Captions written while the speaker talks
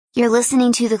You're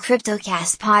listening to the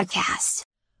CryptoCast podcast.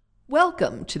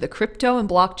 Welcome to the Crypto and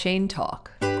Blockchain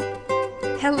Talk.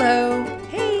 Hello.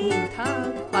 Hey. Guten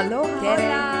Tag. Aloha.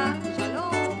 Hola.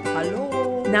 Shalom.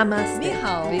 Hello. Namaste. Ni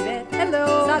hao. Privet.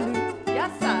 Hello. Salut.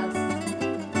 Yassas.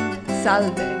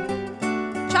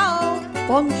 Salve. Ciao.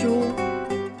 Bonjour.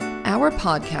 Our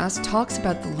podcast talks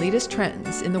about the latest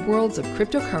trends in the worlds of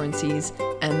cryptocurrencies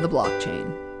and the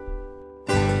blockchain.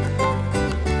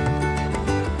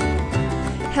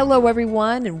 Hello,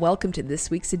 everyone, and welcome to this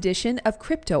week's edition of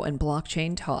Crypto and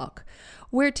Blockchain Talk,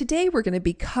 where today we're going to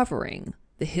be covering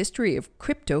the history of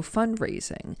crypto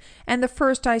fundraising and the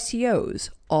first ICOs,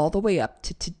 all the way up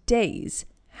to today's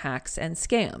hacks and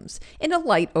scams, in a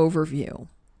light overview.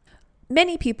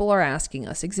 Many people are asking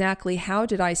us exactly how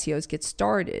did ICOs get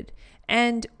started,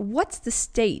 and what's the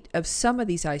state of some of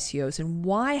these ICOs, and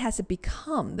why has it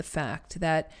become the fact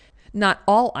that not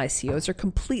all ICOs are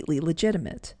completely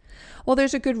legitimate? Well,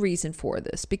 there's a good reason for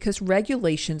this, because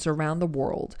regulations around the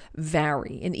world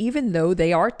vary, and even though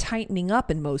they are tightening up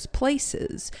in most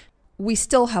places, we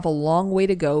still have a long way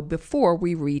to go before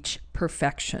we reach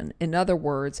perfection. In other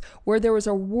words, where there is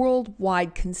a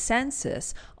worldwide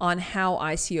consensus on how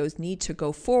ICOs need to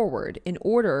go forward in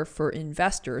order for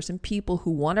investors and people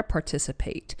who want to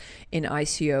participate in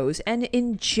ICOs and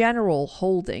in general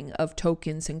holding of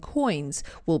tokens and coins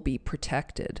will be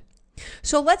protected.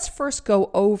 So let's first go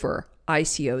over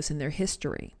ICOs and their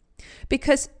history.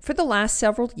 Because for the last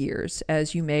several years,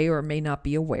 as you may or may not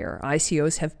be aware,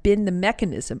 ICOs have been the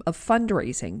mechanism of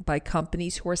fundraising by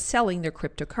companies who are selling their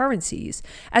cryptocurrencies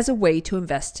as a way to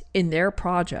invest in their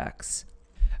projects.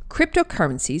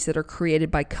 Cryptocurrencies that are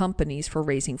created by companies for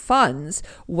raising funds,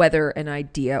 whether an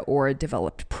idea or a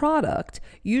developed product,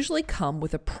 usually come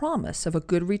with a promise of a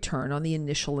good return on the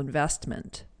initial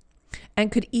investment,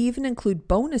 and could even include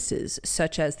bonuses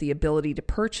such as the ability to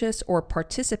purchase or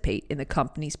participate in the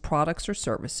company's products or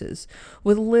services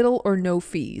with little or no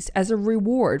fees as a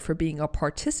reward for being a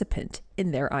participant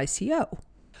in their ICO.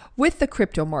 With the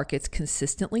crypto markets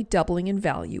consistently doubling in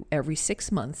value every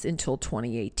 6 months until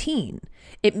 2018,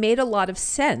 it made a lot of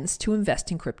sense to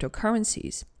invest in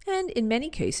cryptocurrencies, and in many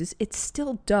cases it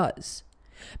still does.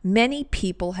 Many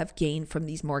people have gained from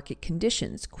these market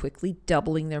conditions, quickly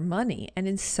doubling their money, and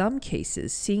in some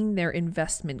cases seeing their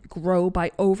investment grow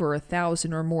by over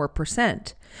 1,000 or more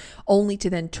 %, only to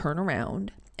then turn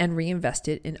around and reinvest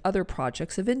it in other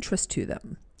projects of interest to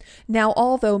them. Now,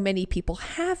 although many people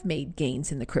have made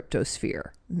gains in the crypto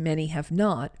sphere, many have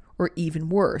not, or even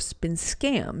worse, been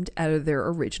scammed out of their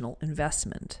original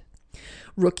investment.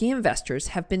 Rookie investors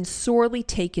have been sorely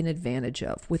taken advantage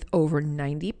of, with over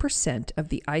 90% of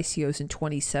the ICOs in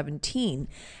 2017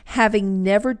 having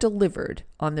never delivered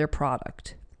on their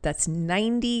product. That's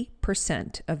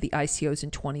 90% of the ICOs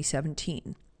in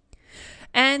 2017.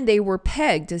 And they were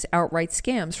pegged as outright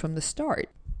scams from the start.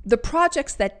 The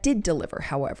projects that did deliver,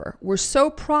 however, were so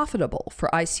profitable for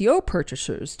ICO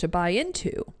purchasers to buy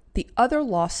into, the other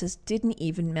losses didn't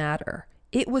even matter.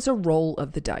 It was a roll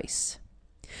of the dice.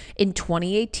 In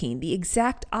 2018, the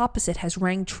exact opposite has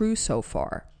rang true so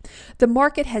far. The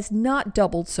market has not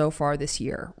doubled so far this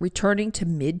year, returning to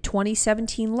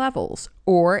mid-2017 levels,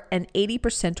 or an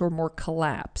 80% or more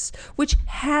collapse, which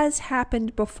has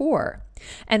happened before.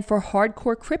 And for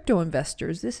hardcore crypto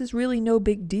investors, this is really no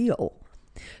big deal.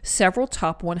 Several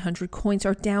top 100 coins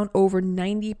are down over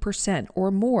 90%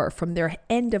 or more from their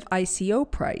end of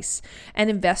ICO price, and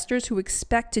investors who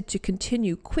expected to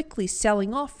continue quickly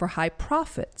selling off for high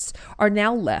profits are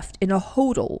now left in a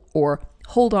hodl, or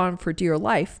hold on for dear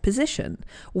life, position,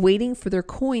 waiting for their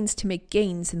coins to make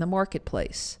gains in the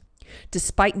marketplace.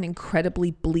 Despite an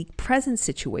incredibly bleak present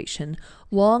situation,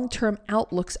 long-term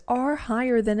outlooks are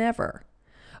higher than ever.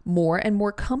 More and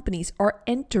more companies are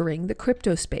entering the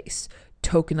crypto space,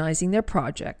 tokenizing their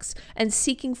projects, and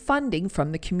seeking funding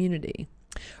from the community.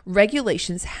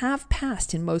 Regulations have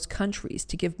passed in most countries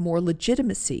to give more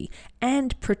legitimacy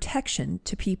and protection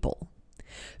to people.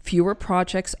 Fewer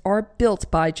projects are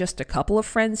built by just a couple of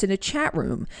friends in a chat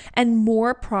room, and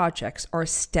more projects are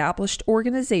established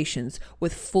organizations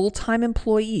with full-time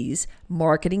employees,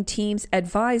 marketing teams,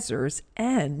 advisors,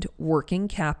 and working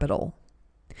capital.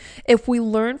 If we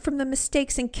learn from the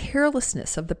mistakes and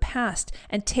carelessness of the past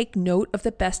and take note of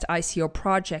the best ICO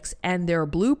projects and their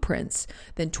blueprints,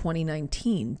 then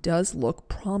 2019 does look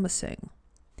promising.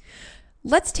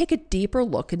 Let's take a deeper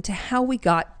look into how we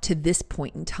got to this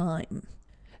point in time.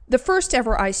 The first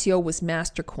ever ICO was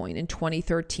Mastercoin in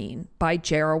 2013 by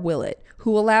J.R. Willett,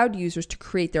 who allowed users to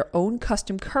create their own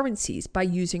custom currencies by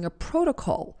using a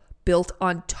protocol built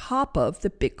on top of the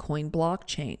Bitcoin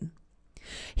blockchain.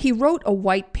 He wrote a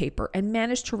white paper and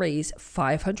managed to raise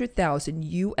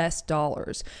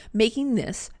 $500,000, making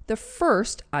this the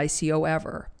first ICO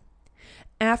ever.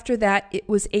 After that, it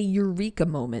was a eureka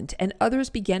moment, and others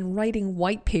began writing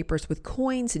white papers with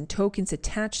coins and tokens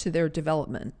attached to their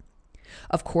development.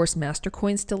 Of course,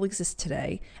 Mastercoin still exists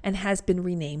today and has been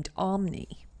renamed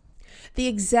Omni. The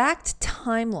exact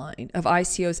timeline of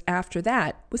ICOs after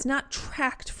that was not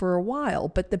tracked for a while,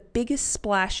 but the biggest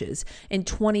splashes in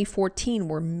 2014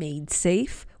 were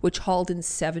MadeSafe, which hauled in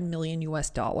 $7 million,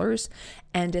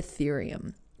 and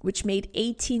Ethereum, which made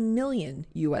 $18 million,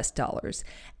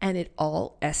 and it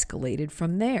all escalated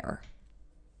from there.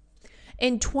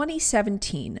 In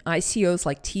 2017, ICOs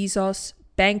like Tezos,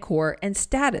 Bancor, and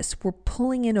Status were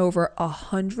pulling in over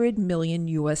 $100 million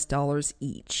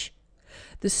each.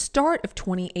 The start of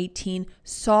 2018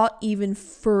 saw even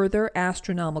further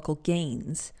astronomical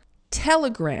gains.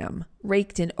 Telegram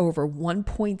raked in over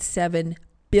 $1.7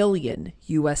 billion.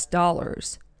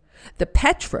 The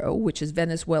Petro, which is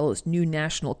Venezuela's new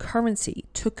national currency,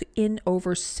 took in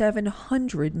over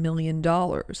 $700 million.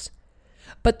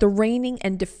 But the reigning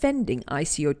and defending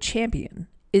ICO champion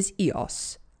is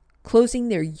EOS, closing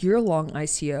their year-long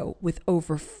ICO with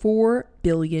over $4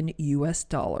 billion.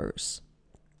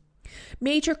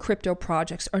 Major crypto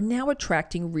projects are now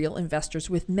attracting real investors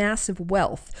with massive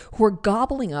wealth who are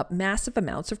gobbling up massive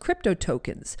amounts of crypto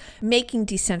tokens, making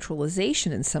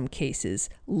decentralization in some cases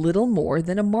little more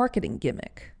than a marketing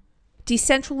gimmick.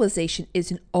 Decentralization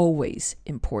isn't always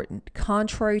important,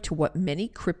 contrary to what many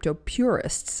crypto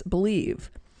purists believe.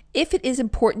 If it is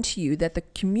important to you that the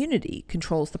community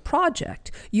controls the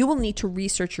project, you will need to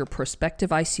research your prospective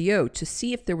ICO to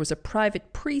see if there was a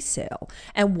private pre-sale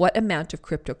and what amount of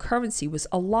cryptocurrency was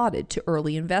allotted to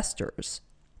early investors.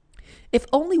 If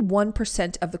only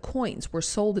 1% of the coins were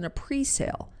sold in a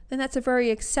pre-sale, then that's a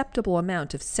very acceptable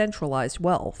amount of centralized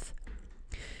wealth.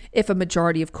 If a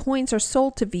majority of coins are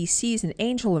sold to VCs and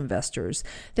angel investors,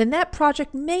 then that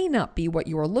project may not be what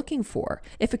you are looking for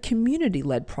if a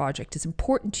community-led project is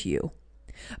important to you.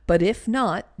 But if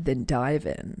not, then dive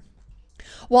in.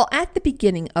 While at the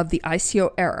beginning of the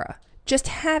ICO era, just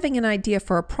having an idea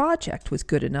for a project was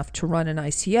good enough to run an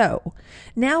ICO,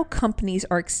 now companies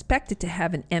are expected to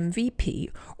have an MVP,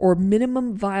 or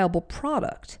minimum viable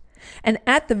product, and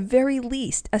at the very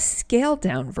least, a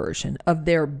scaled-down version of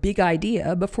their big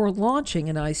idea before launching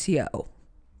an ICO.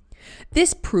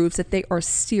 This proves that they are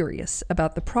serious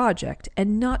about the project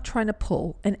and not trying to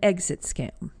pull an exit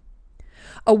scam.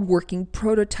 A working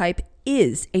prototype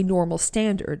is a normal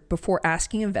standard before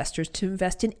asking investors to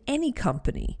invest in any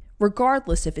company,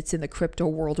 regardless if it's in the crypto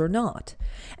world or not.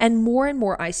 And more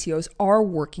ICOs are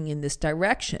working in this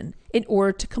direction in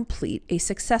order to complete a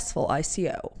successful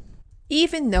ICO.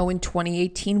 Even though in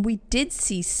 2018 we did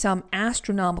see some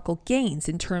astronomical gains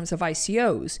in terms of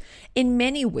ICOs, in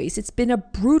many ways it's been a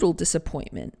brutal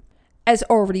disappointment. As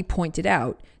already pointed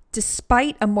out,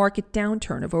 despite a market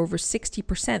downturn of over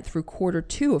 60% through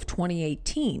Q2 of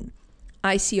 2018,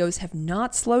 ICOs have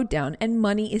not slowed down and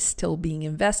money is still being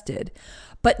invested.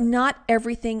 But not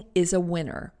everything is a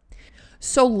winner.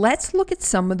 So let's look at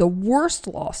some of the worst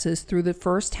losses through the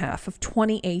first half of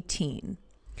 2018.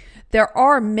 There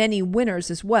are many winners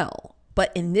as well,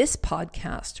 but in this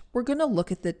podcast, we're going to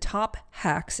look at the top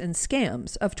hacks and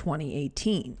scams of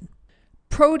 2018.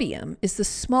 Protium is the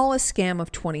smallest scam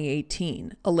of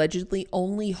 2018, allegedly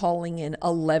only hauling in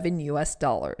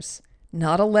 $11.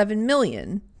 Not 11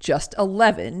 million, just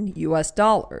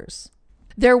 $11.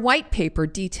 Their white paper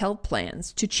detailed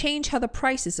plans to change how the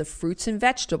prices of fruits and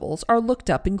vegetables are looked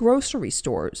up in grocery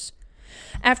stores.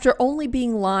 After only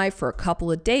being live for a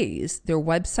couple of days, their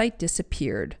website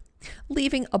disappeared,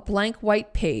 leaving a blank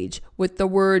white page with the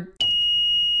word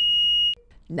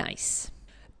nice.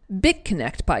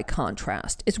 BitConnect, by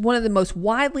contrast, is one of the most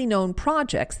widely known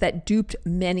projects that duped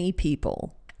many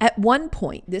people. At one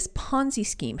point, this Ponzi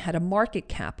scheme had a market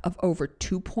cap of over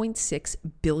 $2.6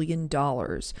 billion,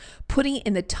 putting it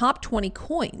in the top 20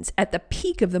 coins at the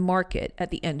peak of the market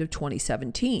at the end of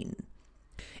 2017.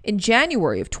 In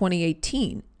January of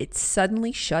 2018, it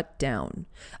suddenly shut down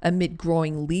amid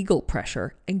growing legal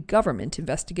pressure and government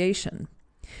investigation.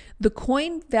 The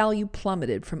coin value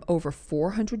plummeted from over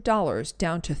 $400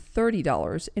 down to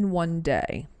 $30 in one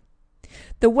day.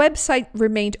 The website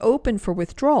remained open for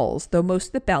withdrawals, though most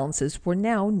of the balances were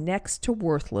now next to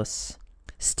worthless.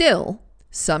 Still,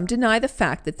 some deny the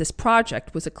fact that this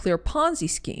project was a clear Ponzi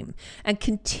scheme and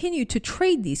continue to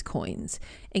trade these coins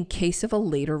in case of a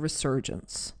later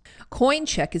resurgence.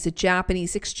 CoinCheck is a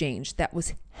Japanese exchange that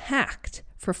was hacked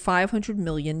for 500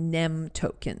 million NEM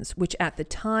tokens, which at the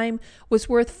time was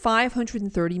worth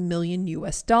 530 million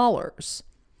US dollars.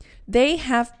 They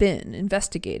have been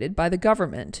investigated by the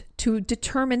government to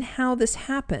determine how this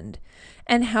happened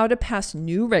and how to pass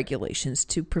new regulations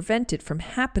to prevent it from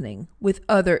happening with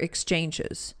other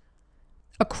exchanges.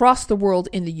 Across the world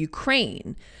in the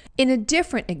Ukraine, in a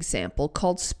different example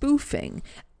called spoofing,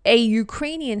 a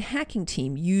Ukrainian hacking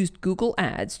team used Google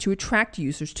Ads to attract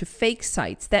users to fake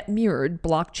sites that mirrored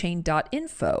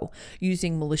blockchain.info,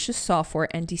 using malicious software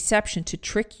and deception to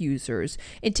trick users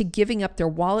into giving up their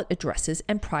wallet addresses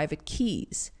and private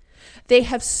keys. They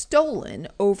have stolen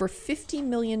over $50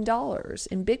 million in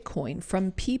Bitcoin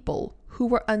from people who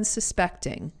were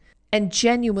unsuspecting and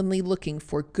genuinely looking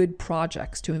for good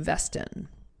projects to invest in.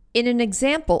 In an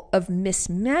example of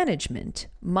mismanagement,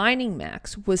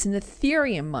 MiningMax was an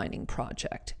Ethereum mining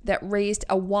project that raised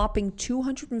a whopping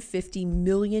 $250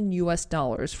 million US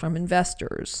dollars from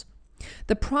investors.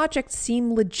 The project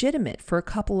seemed legitimate for a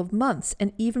couple of months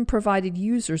and even provided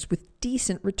users with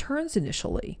decent returns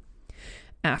initially.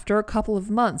 After a couple of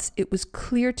months, it was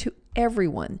clear to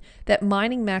everyone that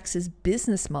MiningMax's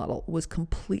business model was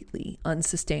completely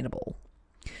unsustainable,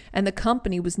 and the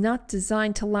company was not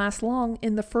designed to last long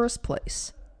in the first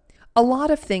place. A lot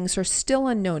of things are still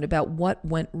unknown about what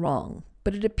went wrong,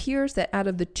 but it appears that out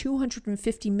of the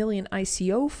 $250 million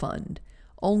ICO fund,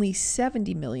 only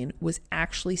 $70 million was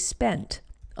actually spent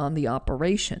on the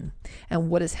operation, and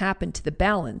what has happened to the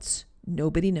balance,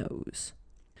 nobody knows.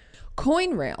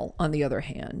 CoinRail, on the other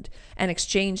hand, an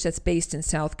exchange that's based in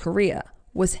South Korea,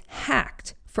 was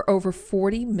hacked for over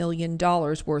 $40 million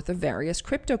worth of various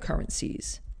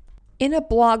cryptocurrencies. In a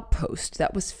blog post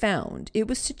that was found, it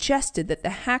was suggested that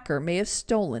the hacker may have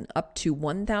stolen up to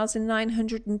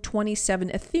 1,927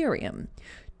 Ethereum,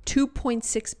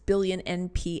 2.6 billion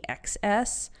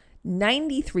NPXS,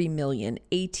 93 million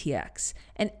ATX,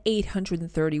 and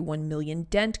 831 million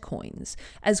Dent coins,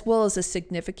 as well as a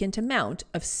significant amount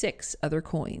of 6 other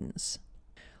coins.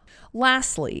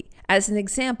 Lastly, as an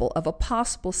example of a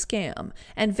possible scam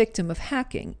and victim of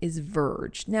hacking is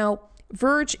Verge. Now,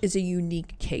 Verge is a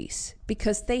unique case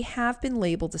because they have been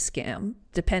labeled a scam,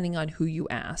 depending on who you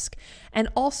ask, and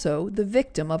also the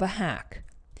victim of a hack.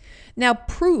 Now,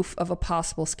 proof of a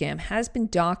possible scam has been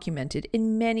documented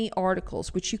in many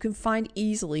articles, which you can find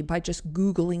easily by just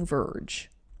Googling Verge.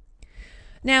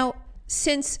 Now,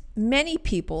 since many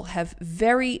people have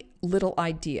very little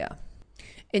idea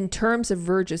in terms of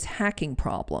Verge's hacking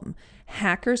problem,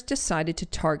 hackers decided to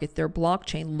target their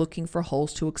blockchain looking for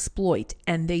holes to exploit,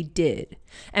 and they did.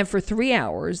 And for 3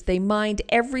 hours, they mined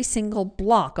every single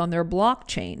block on their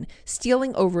blockchain,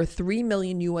 stealing over $3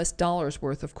 million US dollars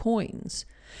worth of coins.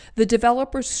 The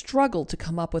developers struggled to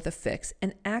come up with a fix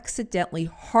and accidentally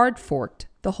hard forked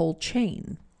the whole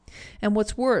chain. And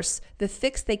what's worse, the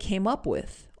fix they came up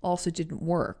with also didn't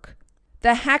work.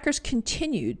 The hackers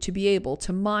continued to be able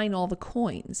to mine all the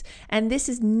coins, and this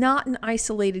is not an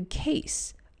isolated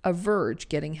case of Verge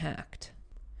getting hacked.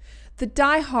 The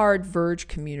die-hard Verge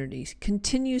community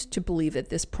continues to believe that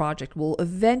this project will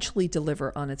eventually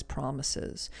deliver on its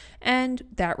promises, and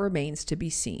that remains to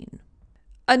be seen.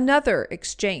 Another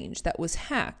exchange that was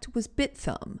hacked was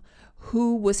BitThumb,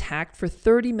 who was hacked for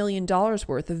 $30 million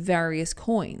worth of various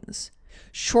coins.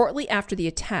 Shortly after the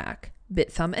attack,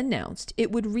 BitThumb announced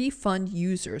it would refund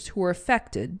users who were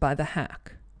affected by the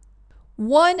hack.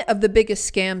 One of the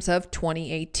biggest scams of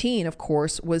 2018, of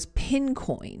course, was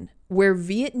Pincoin, where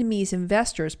Vietnamese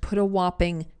investors put a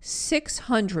whopping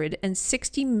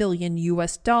 $660 million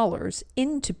US dollars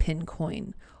into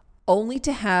Pincoin, only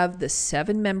to have the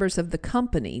 7 members of the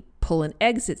company pull an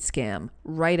exit scam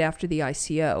right after the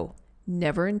ICO,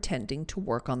 never intending to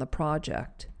work on the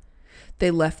project.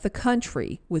 They left the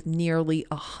country with nearly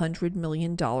 $100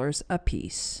 million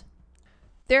apiece.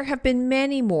 There have been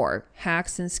many more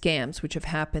hacks and scams which have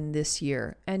happened this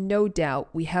year, and no doubt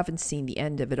we haven't seen the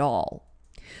end of it all.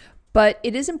 But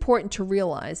it is important to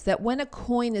realize that when a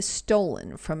coin is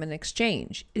stolen from an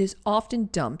exchange, it is often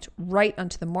dumped right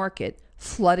onto the market,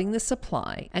 flooding the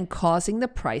supply and causing the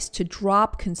price to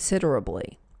drop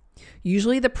considerably.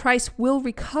 Usually the price will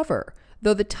recover,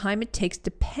 though the time it takes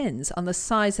depends on the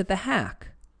size of the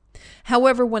hack.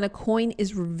 However, when a coin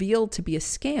is revealed to be a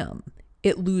scam,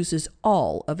 it loses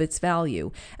all of its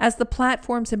value, as the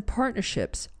platforms and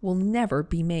partnerships will never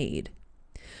be made.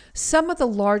 Some of the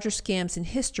larger scams in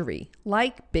history,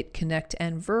 like BitConnect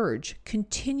and Verge,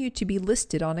 continue to be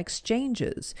listed on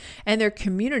exchanges, and their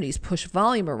communities push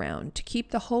volume around to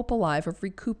keep the hope alive of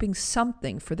recouping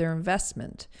something for their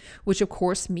investment, which of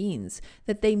course means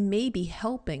that they may be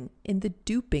helping in the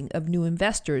duping of new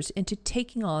investors into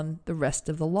taking on the rest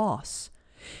of the loss.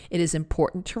 It is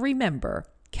important to remember,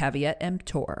 caveat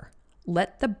emptor,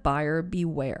 let the buyer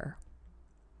beware.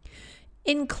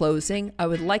 In closing, I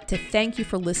would like to thank you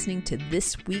for listening to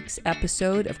this week's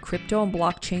episode of Crypto and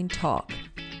Blockchain Talk.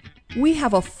 We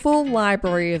have a full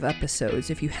library of episodes,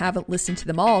 if you haven't listened to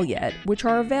them all yet, which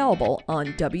are available on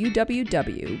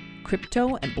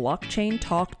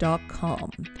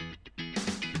www.cryptoandblockchaintalk.com.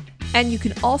 And you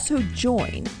can also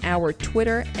join our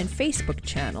Twitter and Facebook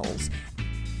channels.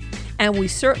 And we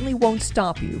certainly won't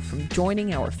stop you from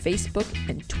joining our Facebook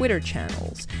and Twitter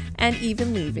channels and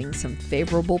even leaving some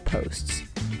favorable posts.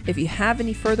 If you have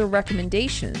any further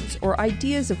recommendations or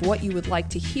ideas of what you would like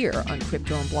to hear on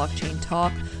Crypto and Blockchain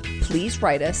Talk, please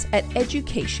write us at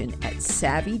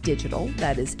education@savvidigital,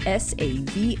 that is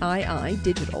SAVII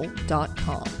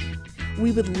digital.com.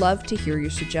 We would love to hear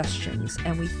your suggestions,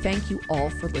 and we thank you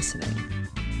all for listening.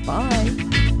 Bye.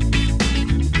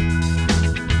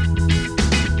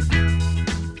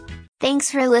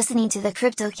 Thanks for listening to the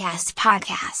CryptoCast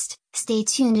podcast. Stay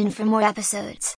tuned in for more episodes.